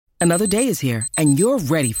Another day is here, and you're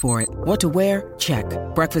ready for it. What to wear? Check.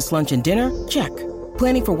 Breakfast, lunch, and dinner? Check.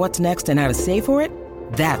 Planning for what's next and how to save for it?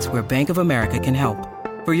 That's where Bank of America can help.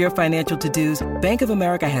 For your financial to-dos, Bank of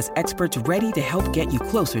America has experts ready to help get you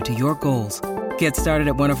closer to your goals. Get started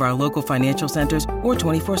at one of our local financial centers or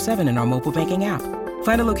 24/7 in our mobile banking app.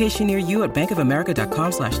 Find a location near you at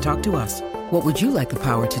bankofamerica.com/talktous. What would you like the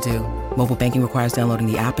power to do? Mobile banking requires downloading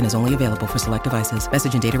the app and is only available for select devices.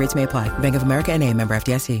 Message and data rates may apply. Bank of America N.A., member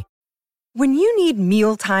FDIC. When you need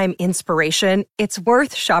mealtime inspiration, it's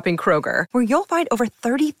worth shopping Kroger, where you'll find over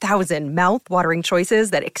 30,000 mouth-watering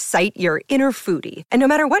choices that excite your inner foodie. And no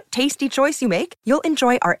matter what tasty choice you make, you'll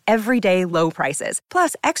enjoy our everyday low prices,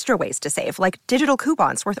 plus extra ways to save, like digital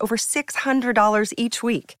coupons worth over $600 each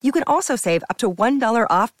week. You can also save up to $1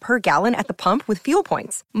 off per gallon at the pump with fuel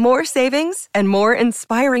points. More savings and more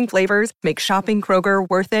inspiring flavors make shopping Kroger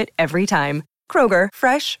worth it every time. Kroger,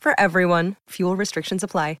 fresh for everyone. Fuel restrictions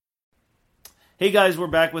apply. Hey guys, we're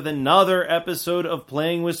back with another episode of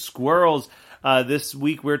Playing with Squirrels. This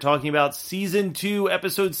week we're talking about Season 2,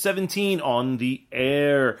 Episode 17, On the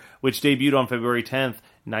Air, which debuted on February 10th,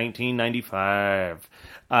 1995.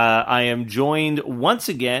 I am joined once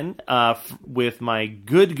again with my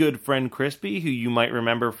good friend Crispy, who you might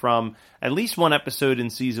remember from at least one episode in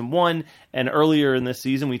Season 1, and earlier in this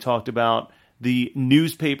season we talked about the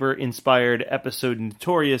newspaper-inspired episode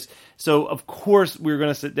Notorious. So, of course, we're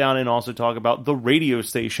going to sit down and also talk about the radio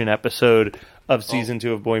station episode of Season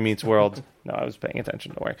 2 of Boy Meets World. No, I was paying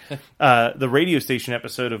attention, don't worry. The radio station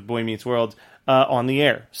episode of Boy Meets World On the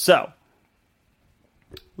Air. So,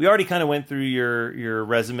 we already kind of went through your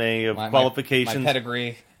resume of qualifications. My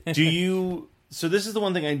pedigree. So this is the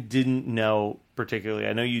one thing I didn't know particularly.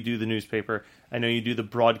 I know you do the newspaper. I know you do the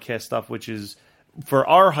broadcast stuff, which is, for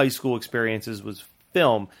our high school experiences, was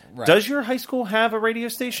film. Right. Does your high school have a radio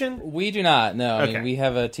station? We do not, no. Okay. I mean, we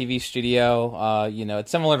have a TV studio.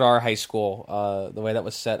 It's similar to our high school, the way that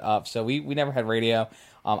was set up. So we never had radio.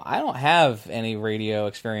 I don't have any radio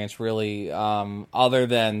experience, really, other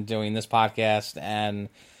than doing this podcast and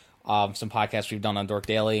some podcasts we've done on Dork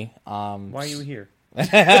Daily. Why are you here?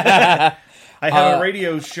 I have a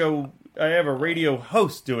radio show. I have a radio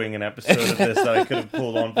host doing an episode of this that I could have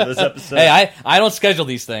pulled on for this episode. Hey, I don't schedule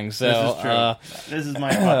these things, so... This is true. This is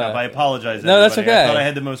my fuck up. I apologize, No, that's okay. I thought I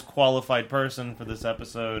had the most qualified person for this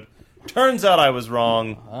episode. Turns out I was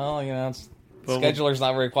wrong. Well, scheduler's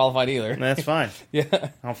not very qualified either. That's fine. Yeah.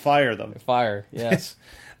 I'll fire them. Fire, yes.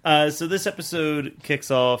 So this episode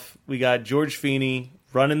kicks off. We got George Feeney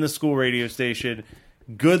running the school radio station.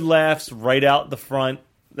 Good laughs right out the front.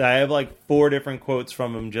 I have like 4 different quotes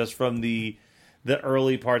from him just from the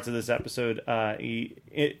early parts of this episode. He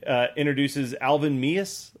introduces Alvin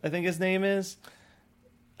Mias, I think his name is,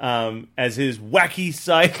 as his wacky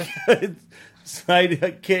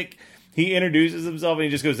sidekick. He introduces himself and he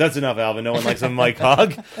just goes, "That's enough, Alvin. No one likes a Mike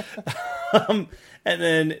Hogg." And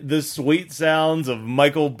then the sweet sounds of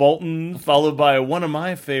Michael Bolton, followed by one of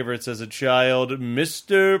my favorites as a child,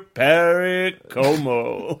 Mr. Perry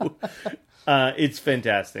Como. It's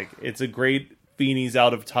fantastic. It's a great Feeney's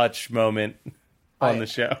out of touch moment on the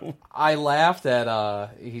show. I laughed at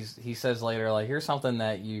he says later, like, here's something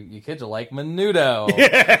that you kids will like, Menudo.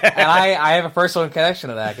 Yeah. And I have a personal connection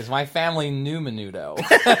to that because my family knew Menudo.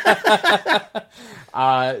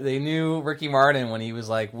 They knew Ricky Martin when he was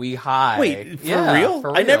like Wee High. Wait, for real?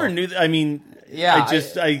 I never knew that. I mean, yeah,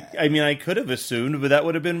 I could have assumed, but that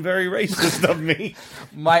would have been very racist of me.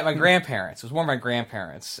 My grandparents. It was one of my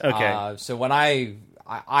grandparents. Okay. So when I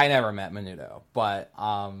never met Menudo, but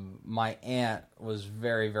my aunt was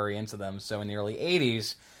very, very into them. So in the early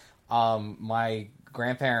 80s, my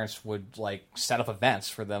grandparents would like set up events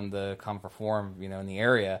for them to come perform, in the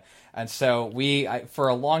area. And so for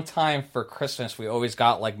a long time for Christmas, we always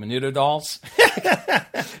got like Menudo dolls,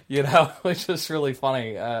 which was really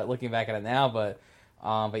funny looking back at it now. But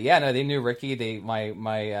yeah, no, they knew Ricky. My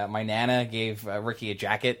Nana gave Ricky a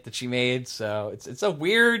jacket that she made. So it's a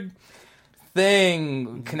weird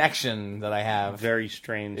connection that I have. Very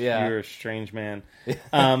strange. Yeah. You're a strange man.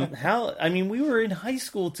 We were in high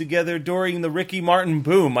school together during the Ricky Martin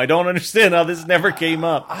boom. I don't understand how this never came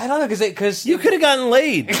up. I don't know, because you could have gotten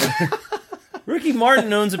laid. Ricky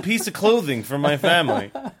Martin owns a piece of clothing for my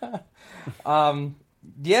family.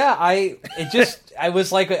 Yeah, I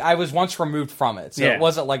was once removed from it, so It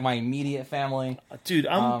wasn't like my immediate family. Dude,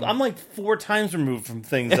 I'm like 4 times removed from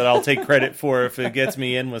things that I'll take credit for if it gets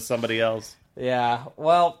me in with somebody else. Yeah,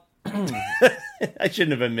 well, I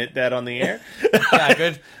shouldn't have admit that on the air. Yeah,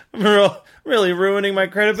 good. I'm really ruining my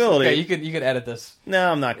credibility. Okay, you could edit this.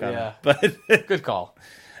 No, I'm not gonna. Yeah. But good call.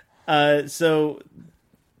 So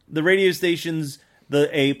the radio station's the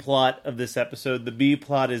A plot of this episode. The B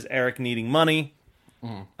plot is Eric needing money.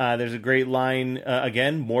 There's a great line,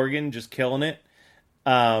 again, Morgan just killing it.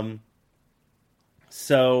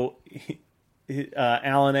 So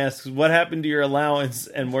Alan asks, what happened to your allowance?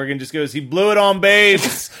 And Morgan just goes, he blew it on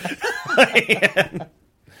babes.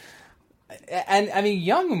 And I mean,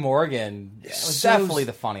 young Morgan was definitely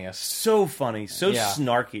the funniest. So funny, so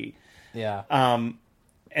snarky. Yeah.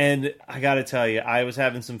 And I got to tell you, I was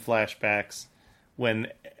having some flashbacks when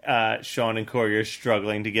Sean and Corey are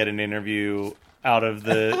struggling to get an interview out of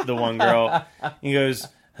the one girl. He goes,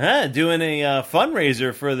 doing a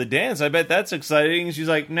fundraiser for the dance. I bet that's exciting. And she's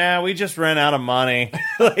like, nah, we just ran out of money.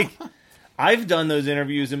 Like, I've done those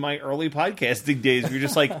interviews in my early podcasting days where you're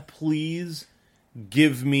just like, please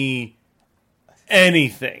give me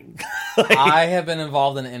anything. Like, I have been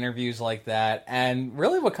involved in interviews like that, and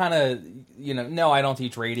really what kind of, no, I don't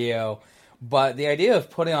teach radio, but the idea of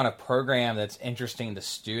putting on a program that's interesting to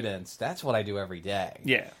students, that's what I do every day.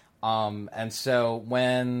 Yeah. And so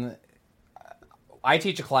when I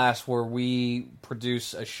teach a class where we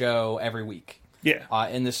produce a show every week. Yeah.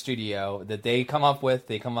 In the studio that they come up with.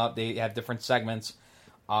 They have different segments.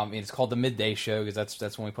 It's called the Midday Show because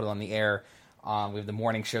that's when we put it on the air. We have the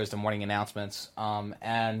morning shows, the morning announcements.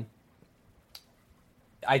 And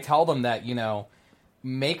I tell them that,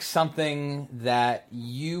 make something that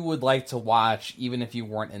you would like to watch even if you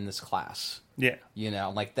weren't in this class. Yeah.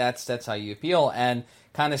 That's how you appeal. And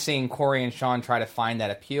kind of seeing Corey and Sean try to find that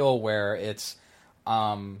appeal where it's,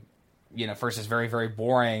 first it's very, very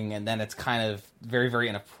boring, and then it's kind of very, very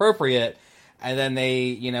inappropriate, and then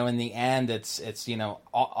they, in the end, it's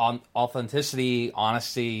authenticity,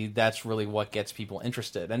 honesty. That's really what gets people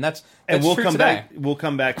interested, and we'll true come today. back. We'll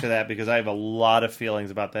come back to that because I have a lot of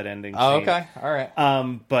feelings about that ending. Oh, scene. okay, all right.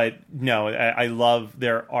 But no, I love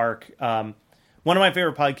their arc. One of my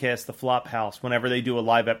favorite podcasts, The Flop House. Whenever they do a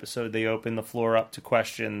live episode, they open the floor up to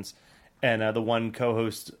questions, and the one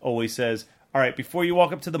co-host always says, all right, before you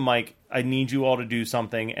walk up to the mic, I need you all to do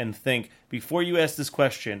something and think, before you ask this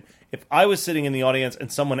question, if I was sitting in the audience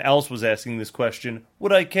and someone else was asking this question,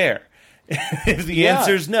 would I care? If the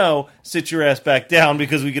answer is no, sit your ass back down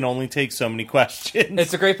because we can only take so many questions.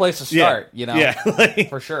 It's a great place to start, Yeah,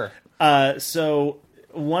 for sure. So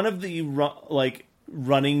one of the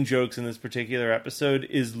running jokes in this particular episode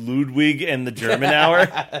is Ludwig and the German hour.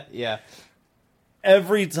 Yeah.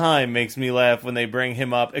 Every time makes me laugh when they bring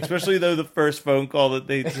him up, especially though the first phone call that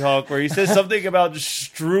they talk where he says something about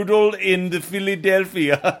strudel in the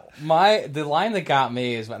Philadelphia. The line that got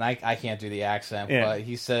me is when I can't do the accent, but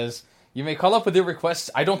he says, you may call up with your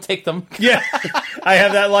requests, I don't take them. Yeah, I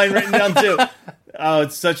have that line written down too. Oh,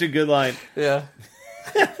 it's such a good line. Yeah.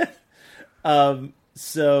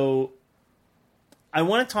 So I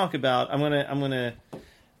want to talk about, I'm gonna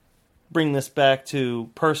bring this back to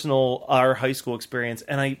our high school experience,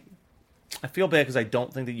 and I feel bad because I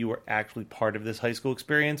don't think that you were actually part of this high school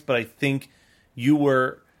experience, but I think you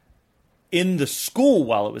were in the school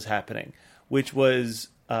while it was happening, which was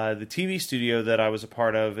the TV studio that I was a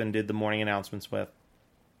part of and did the morning announcements with,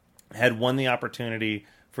 had won the opportunity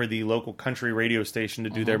for the local country radio station to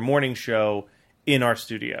do their morning show in our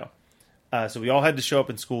studio. So we all had to show up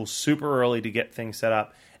in school super early to get things set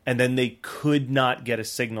up. And then they could not get a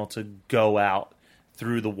signal to go out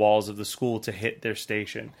through the walls of the school to hit their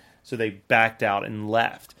station. So they backed out and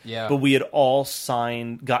left. Yeah. But we had all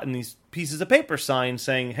gotten these pieces of paper signed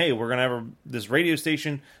saying, hey, we're going to have this radio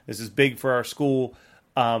station. This is big for our school.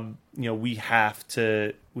 We have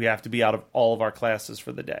to be out of all of our classes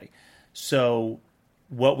for the day. So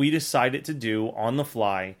what we decided to do on the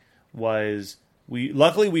fly was...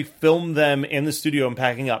 Luckily, we filmed them in the studio and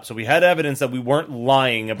packing up, so we had evidence that we weren't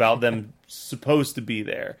lying about them supposed to be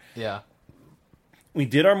there. Yeah. We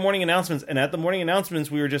did our morning announcements, and at the morning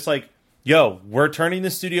announcements, we were just like, yo, we're turning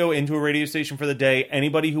the studio into a radio station for the day.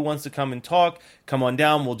 Anybody who wants to come and talk, come on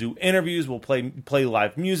down. We'll do interviews. We'll play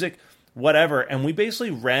live music, whatever. And we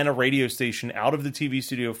basically ran a radio station out of the TV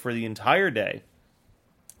studio for the entire day.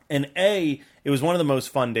 And A, it was one of the most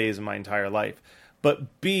fun days of my entire life.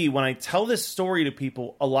 But B, when I tell this story to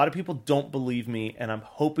people, a lot of people don't believe me, and I'm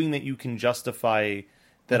hoping that you can justify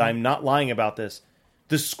that I'm not lying about this.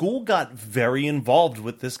 The school got very involved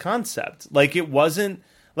with this concept. It wasn't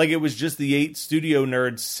like it was just the 8 studio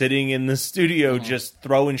nerds sitting in the studio just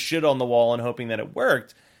throwing shit on the wall and hoping that it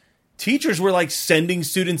worked. Teachers were sending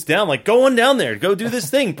students down, go on down there, go do this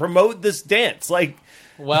thing, promote this dance.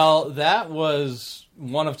 Well, that was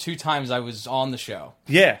one of 2 times I was on the show.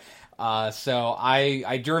 Yeah. So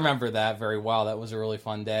I do remember that very well. That was a really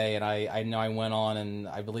fun day, and I know I went on, and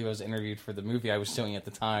I believe I was interviewed for the movie I was doing at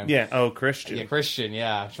the time. Yeah. Oh, Christian. Yeah, Christian.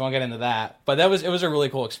 Yeah, I won't get into that, but it was a really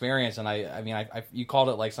cool experience, and I mean, you called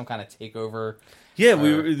it like some kind of takeover. Yeah,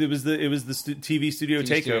 it was the TV studio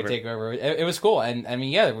takeover. It was cool, and I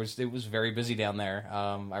mean, yeah, it was very busy down there.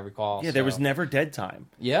 I recall. Yeah, there was never dead time.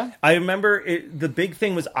 Yeah, I remember the big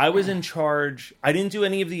thing was I was in charge. I didn't do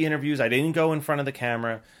any of the interviews. I didn't go in front of the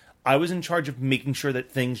camera. I was in charge of making sure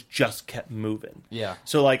that things just kept moving. Yeah.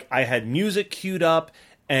 So like I had music queued up,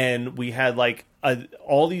 and we had like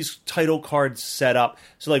all these title cards set up.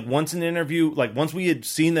 So like once we had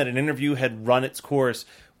seen that an interview had run its course,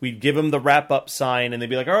 we'd give them the wrap-up sign, and they'd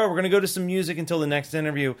be like, all right, we're going to go to some music until the next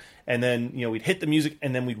interview. And then, we'd hit the music,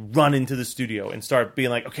 and then we'd run into the studio and start being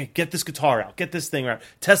like, okay, get this guitar out, get this thing out,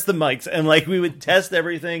 test the mics. And, like, we would test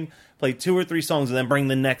everything, play 2 or 3 songs, and then bring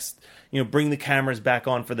the cameras back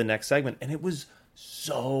on for the next segment. And it was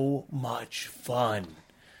so much fun.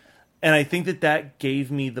 And I think that gave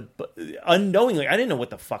me unknowingly, I didn't know what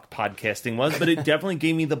the fuck podcasting was, but it definitely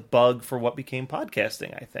gave me the bug for what became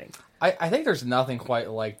podcasting, I think. I think there's nothing quite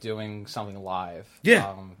like doing something live.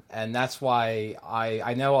 Yeah. And that's why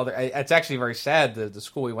I know it's actually very sad that the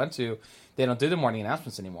school we went to, they don't do the morning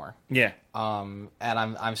announcements anymore. Yeah. And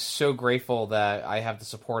I'm so grateful that I have the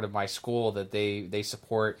support of my school, that they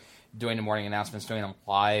support doing the morning announcements, doing them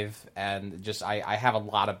live, and just I have a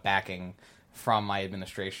lot of backing from my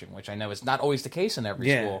administration, which I know is not always the case in every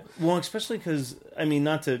school. Well, especially because, I mean,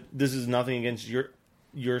 this is nothing against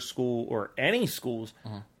your school or any schools,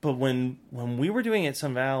 but when we were doing it at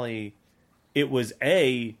Sun Valley, it was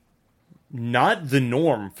not the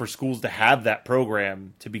norm for schools to have that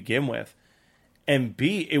program to begin with, and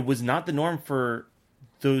B, it was not the norm for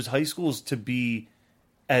those high schools to be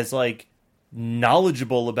as like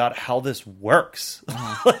knowledgeable about how this works.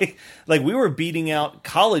 like we were beating out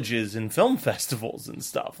colleges and film festivals and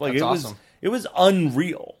stuff. Like That's awesome. It was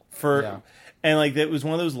unreal and like that was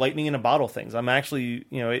one of those lightning in a bottle things. I'm actually,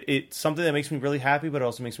 it's something that makes me really happy, but it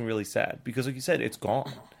also makes me really sad because, like you said, it's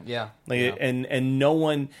gone. Yeah. And no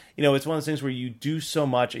one, it's one of those things where you do so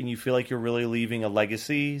much and you feel like you're really leaving a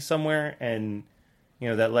legacy somewhere, and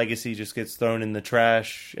that legacy just gets thrown in the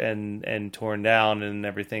trash and torn down, and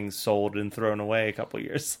everything's sold and thrown away a couple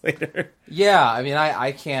years later. Yeah, I mean,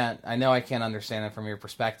 I can't understand it from your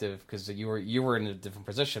perspective because you were in a different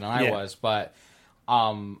position and I was, but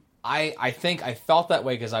I think I felt that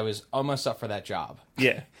way because I was almost up for that job.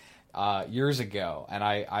 Yeah. Years ago, and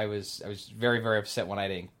I was very, very upset when I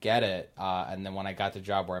didn't get it, and then when I got the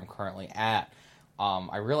job where I'm currently at,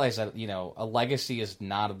 I realized that a legacy is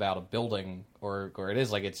not about a building or it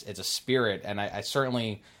is like it's a spirit, and I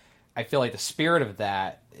certainly feel like the spirit of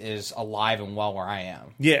that is alive and well where I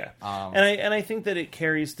am. Yeah, and I think that it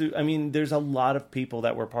carries through. I mean, there's a lot of people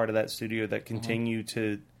that were part of that studio that continue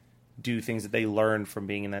to do things that they learned from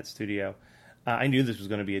being in that studio. I knew this was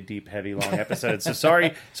going to be a deep, heavy, long episode. So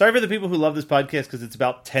sorry for the people who love this podcast because it's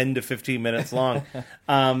about 10 to 15 minutes long.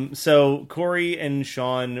 So Corey and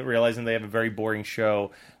Sean, realizing they have a very boring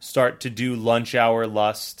show, start to do Lunch Hour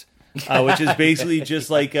Lust, which is basically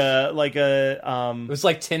just like a it was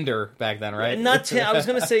like Tinder back then, right? I was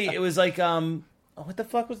going to say it was like what the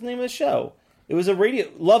fuck was the name of the show? It was a radio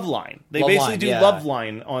Loveline. They basically do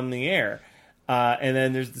Loveline on the air. And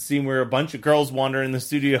then there's the scene where a bunch of girls wander in the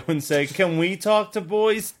studio and say, "Can we talk to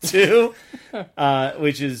boys too?"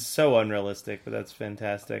 Which is so unrealistic, but that's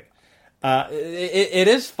fantastic. It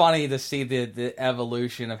is funny to see the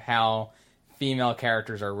evolution of how female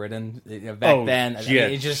characters are written. Back then,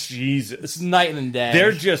 it's just Jesus, it's night and day.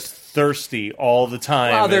 They're just thirsty all the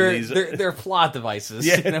time. Well, they're plot devices,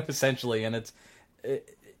 essentially, and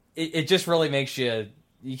it just really makes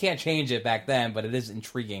you can't change it back then, but it is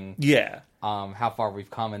intriguing. Yeah. How far we've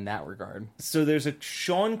come in that regard. So there's a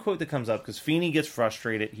Sean quote that comes up because Feeney gets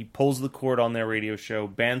frustrated. He pulls the cord on their radio show,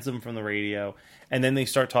 bans them from the radio, and then they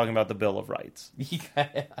start talking about the Bill of Rights.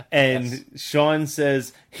 And Sean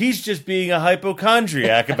says, he's just being a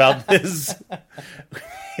hypochondriac about this.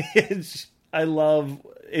 I love,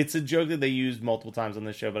 it's a joke that they use multiple times on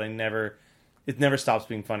the show, but it never stops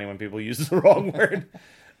being funny when people use the wrong word.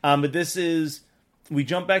 But we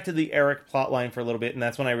jump back to the Eric plotline for a little bit, and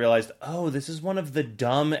that's when I realized, this is one of the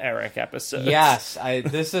dumb Eric episodes. Yes,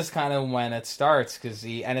 this is kind of when it starts,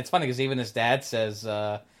 and it's funny because even his dad says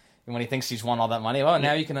when he thinks he's won all that money,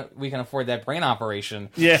 now we can afford that brain operation.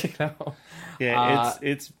 Yeah, yeah,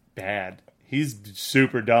 it's bad. He's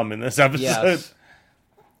super dumb in this episode. Yes.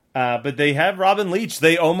 But they have Robin Leach.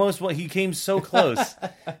 He came so close.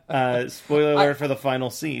 Spoiler alert for the final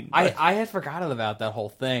scene. I had forgotten about that whole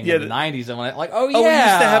thing in the 90s. And when it used to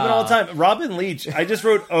happen all the time. Robin Leach. I just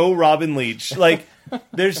wrote, Robin Leach. Like,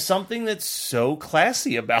 there's something that's so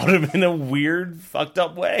classy about him in a weird, fucked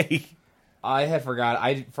up way. I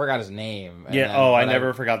forgot his name. I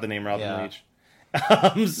never forgot the name Robin Leach.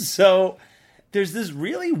 So, there's this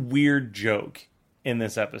really weird joke in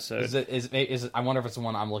this episode. I wonder if it's the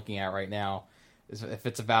one I'm looking at right now. If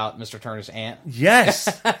it's about Mr. Turner's aunt.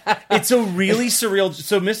 Yes. It's a really surreal...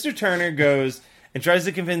 So Mr. Turner goes and tries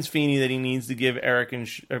to convince Feeney that he needs to give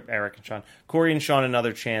Corey and Sean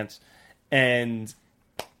another chance. And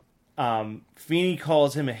Feeney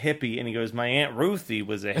calls him a hippie, and he goes, my Aunt Ruthie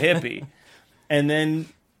was a hippie. And then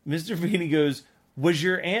Mr. Feeney goes, was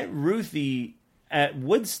your Aunt Ruthie at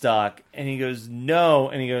Woodstock? And he goes, no.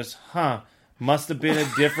 And he goes, must have been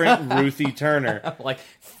a different Ruthie Turner. Like,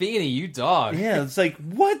 Feeney, you dog. Yeah, it's like,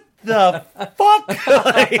 what the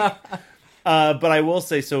fuck? But I will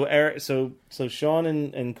say, so Sean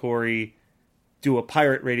and Corey do a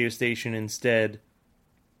pirate radio station instead,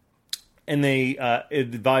 and they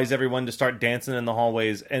advise everyone to start dancing in the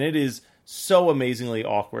hallways, and it is so amazingly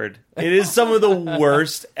awkward. It is some of the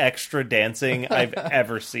worst extra dancing I've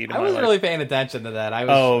ever seen in my life. I wasn't really paying attention to that.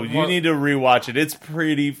 You need to rewatch it. It's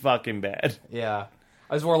pretty fucking bad. Yeah.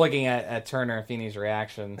 I was more looking at Turner and Feeney's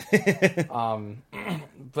reaction. But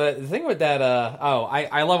the thing with that,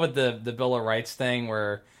 I love with the Bill of Rights thing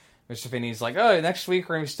where Mr. Feeney's like, next week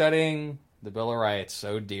we're going to be studying the Bill of Rights.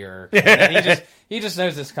 Oh dear. And he just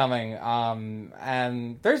knows it's coming.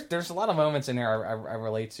 And there's a lot of moments in here I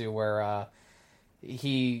relate to where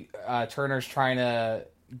Turner's trying to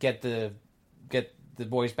get the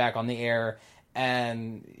boys back on the air,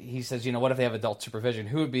 and he says, what if they have adult supervision?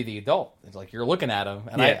 Who would be the adult? It's like, you're looking at him.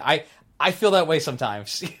 And I feel that way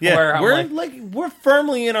sometimes. Yeah, where we're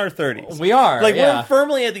firmly in our 30s. We are. We're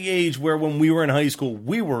firmly at the age where when we were in high school,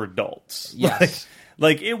 we were adults. Yes.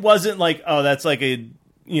 Like it wasn't like, that's like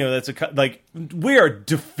we are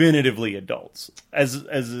definitively adults. As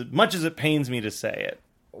much as it pains me to say it.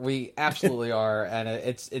 We absolutely are, and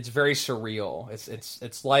it's very surreal.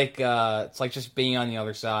 It's like just being on the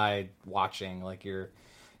other side, watching. Like you're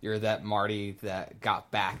that Marty that got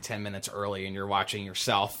back 10 minutes early, and you're watching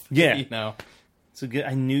yourself. Yeah, So good.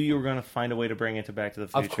 I knew you were going to find a way to bring it to Back to the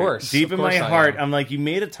Future. Of course, deep in my heart, I'm like, you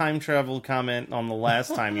made a time travel comment on the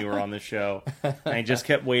last time you were on the show, and I just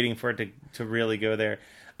kept waiting for it to really go there.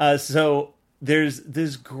 So there's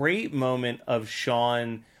this great moment of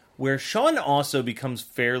Sean, where Sean also becomes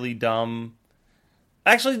fairly dumb.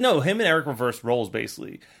 Actually, no, him and Eric reverse roles,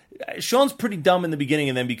 basically. Sean's pretty dumb in the beginning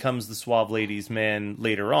and then becomes the suave ladies man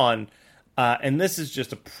later on. And this is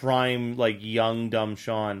just a prime, young, dumb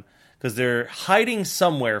Sean. Because they're hiding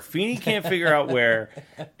somewhere. Feeney can't figure out where.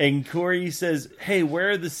 And Corey says, hey,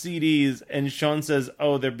 where are the CDs? And Sean says,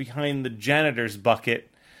 they're behind the janitor's bucket.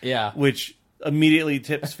 Yeah. Which immediately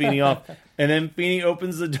tips Feeney off. And then Feeney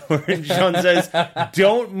opens the door and Sean says,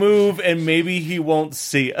 don't move and maybe he won't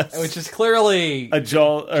see us. Which is clearly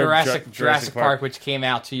Jurassic Park, which came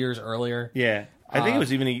out 2 years earlier. Yeah. I think it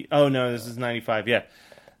was even... this is 95. Yeah.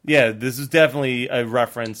 Yeah, this is definitely a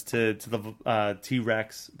reference to the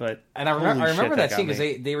T-Rex. And I remember that scene because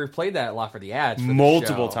they replayed that a lot for the ads.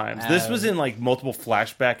 Multiple times. This was in multiple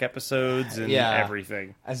flashback episodes and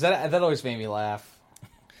everything. That always made me laugh.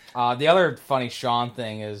 The other funny Sean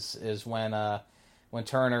thing is when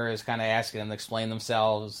Turner is kind of asking them to explain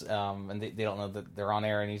themselves, and they don't know that they're on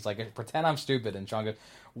air, and he's like, pretend I'm stupid, and Sean goes,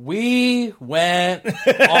 we went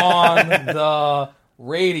on the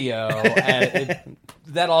radio, and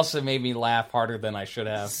that also made me laugh harder than I should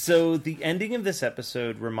have. So the ending of this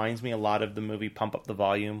episode reminds me a lot of the movie Pump Up the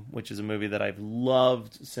Volume, which is a movie that I've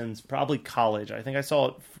loved since probably college. I think I saw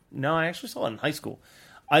it... No, I actually saw it in high school.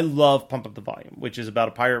 I love Pump Up the Volume, which is about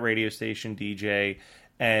a pirate radio station DJ,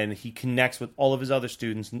 and he connects with all of his other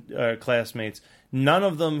students, classmates, none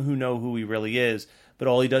of them who know who he really is, but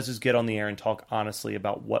all he does is get on the air and talk honestly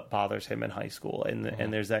about what bothers him in high school, and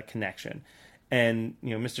there's that connection. And,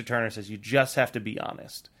 Mr. Turner says, you just have to be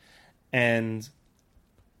honest. And,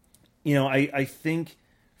 I think,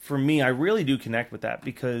 for me, I really do connect with that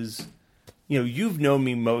because, you've known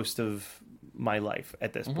me most of my life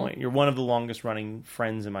at this point. You're one of the longest running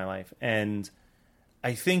friends in my life. And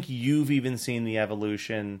I think you've even seen the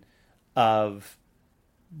evolution of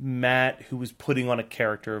Matt, who was putting on a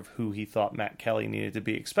character of who he thought Matt Kelly needed to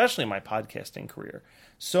be, especially in my podcasting career.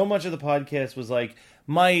 So much of the podcast was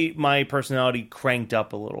my personality cranked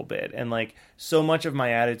up a little bit. And so much of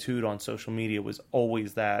my attitude on social media was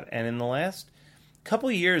always that. And in the last couple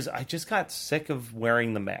of years, I just got sick of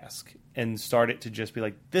wearing the mask and started to just be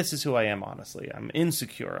like, this is who I am, honestly. I'm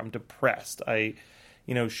insecure. I'm depressed. I,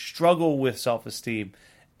 struggle with self-esteem.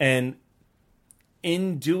 And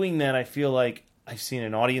in doing that, I feel like I've seen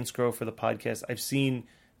an audience grow for the podcast. I've seen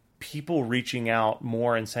people reaching out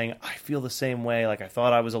more and saying, I feel the same way. Like, I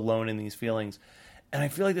thought I was alone in these feelings. And I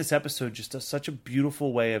feel like this episode just does such a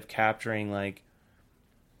beautiful way of capturing, like,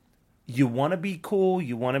 you want to be cool,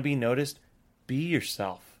 you want to be noticed, be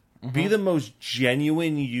yourself. Mm-hmm. Be the most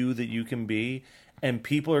genuine you that you can be, and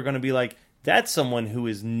people are going to be like, that's someone who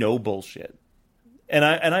is no bullshit. And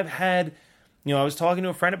I've had, I was talking to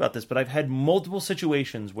a friend about this, but I've had multiple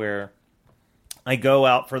situations where I go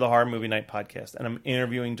out for the Horror Movie Night podcast, and I'm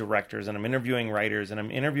interviewing directors, and I'm interviewing writers, and I'm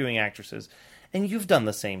interviewing actresses, and you've done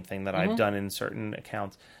the same thing that I've done in certain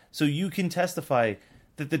accounts. So you can testify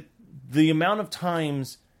that the amount of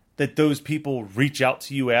times that those people reach out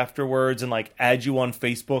to you afterwards and like add you on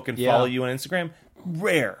Facebook and follow you on Instagram,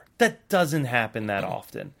 rare. That doesn't happen that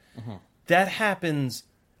often. Mm-hmm. That happens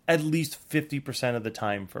at least 50% of the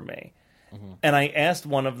time for me. Mm-hmm. And I asked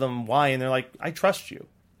one of them why, and they're like, I trust you.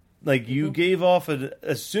 Like, you gave off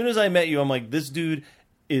as soon as I met you, I'm like, this dude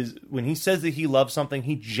is, when he says that he loves something,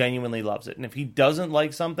 he genuinely loves it. And if he doesn't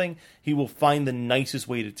like something, he will find the nicest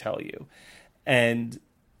way to tell you. And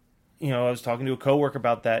I was talking to a coworker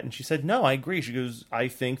about that, and she said, no, I agree. She goes, I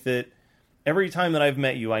think that every time that I've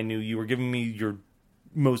met you, I knew you were giving me your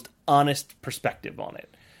most honest perspective on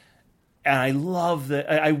it. And I love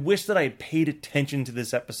that. I wish that I had paid attention to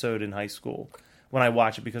this episode in high school when I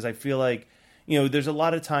watch it, because I feel like, there's a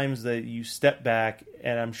lot of times that you step back,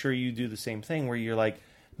 and I'm sure you do the same thing, where you're like,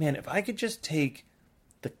 man, if I could just take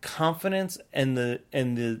the confidence and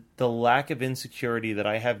the lack of insecurity that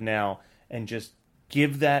I have now and just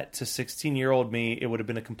give that to 16-year-old me, it would have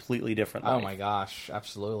been a completely different life. Oh my gosh,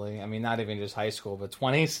 absolutely. I mean, not even just high school, but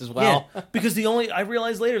 20s as well. Yeah, because I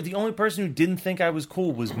realized later, the only person who didn't think I was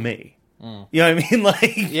cool was me. You know what I mean?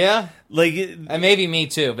 Like, yeah. Like, and maybe me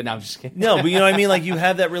too, but no, I'm just kidding. No, but you know what I mean? Like, you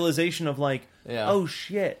have that realization of like, oh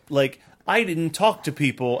shit. Like, I didn't talk to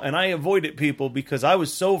people and I avoided people because I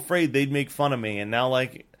was so afraid they'd make fun of me. And now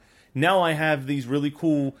I have these really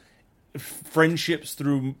cool friendships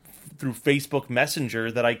through Facebook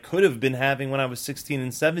Messenger that I could have been having when I was 16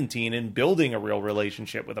 and 17 and building a real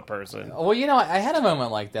relationship with a person. Well, I had a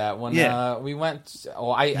moment like that when we went...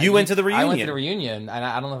 You went to the reunion. I went to the reunion, and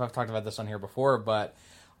I don't know if I've talked about this on here before, but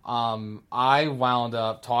I wound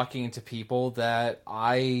up talking to people that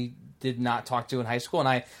I did not talk to in high school, and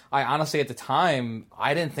I honestly, at the time,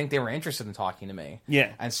 I didn't think they were interested in talking to me.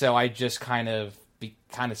 Yeah. And so I just kind of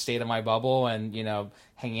stayed in my bubble and,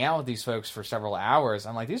 hanging out with these folks for several hours.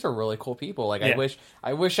 I'm like, these are really cool people. Like, I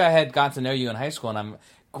wish I had gotten to know you in high school, and I'm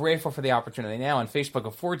grateful for the opportunity now, and Facebook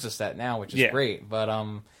affords us that now, which is great. But,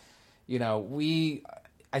 I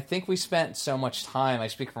think we spent so much time, I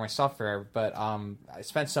speak for myself here, but I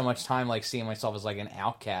spent so much time, like, seeing myself as, like, an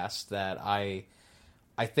outcast that I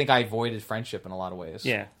think I avoided friendship in a lot of ways.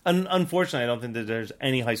 Yeah. Unfortunately, I don't think that there's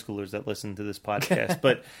any high schoolers that listen to this podcast.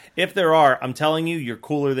 But if there are, I'm telling you, you're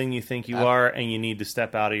cooler than you think you are, and you need to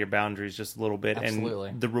step out of your boundaries just a little bit. Absolutely.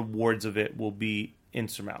 And the rewards of it will be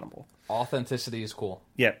insurmountable. Authenticity is cool.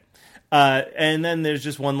 Yeah. And then there's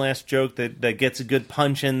just one last joke that gets a good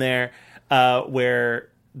punch in there, where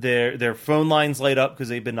their phone lines light up because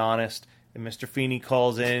they've been honest. And Mr. Feeney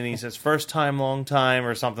calls in and he says, first time, long time,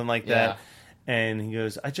 or something like that. Yeah. And he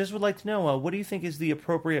goes, I just would like to know, what do you think is the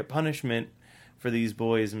appropriate punishment for these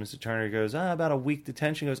boys? And Mr. Turner goes, about a week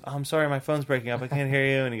detention. He goes, I'm sorry, my phone's breaking up. I can't hear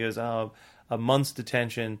you. And he goes, a month's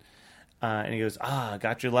detention. And he goes,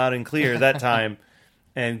 got you loud and clear that time.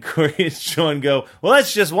 And Corey and Sean go, well,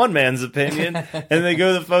 that's just one man's opinion. And they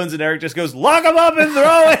go to the phones, and Eric just goes, lock him up and throw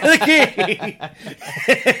away the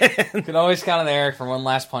key. You can always count on Eric for one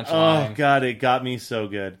last punchline. Oh, God, it got me so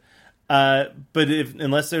good. But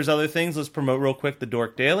unless there's other things, let's promote real quick the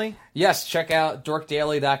Dork Daily. Yes, check out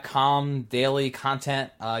dorkdaily.com. Daily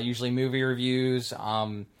content, usually movie reviews,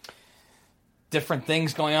 different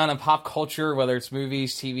things going on in pop culture, whether it's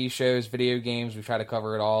movies, TV shows, video games. We try to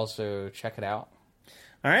cover it all, so check it out.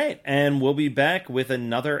 All right, and we'll be back with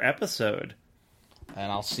another episode.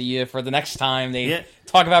 And I'll see you for the next time they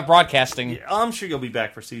talk about broadcasting. Yeah, I'm sure you'll be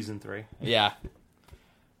back for season 3. Yeah.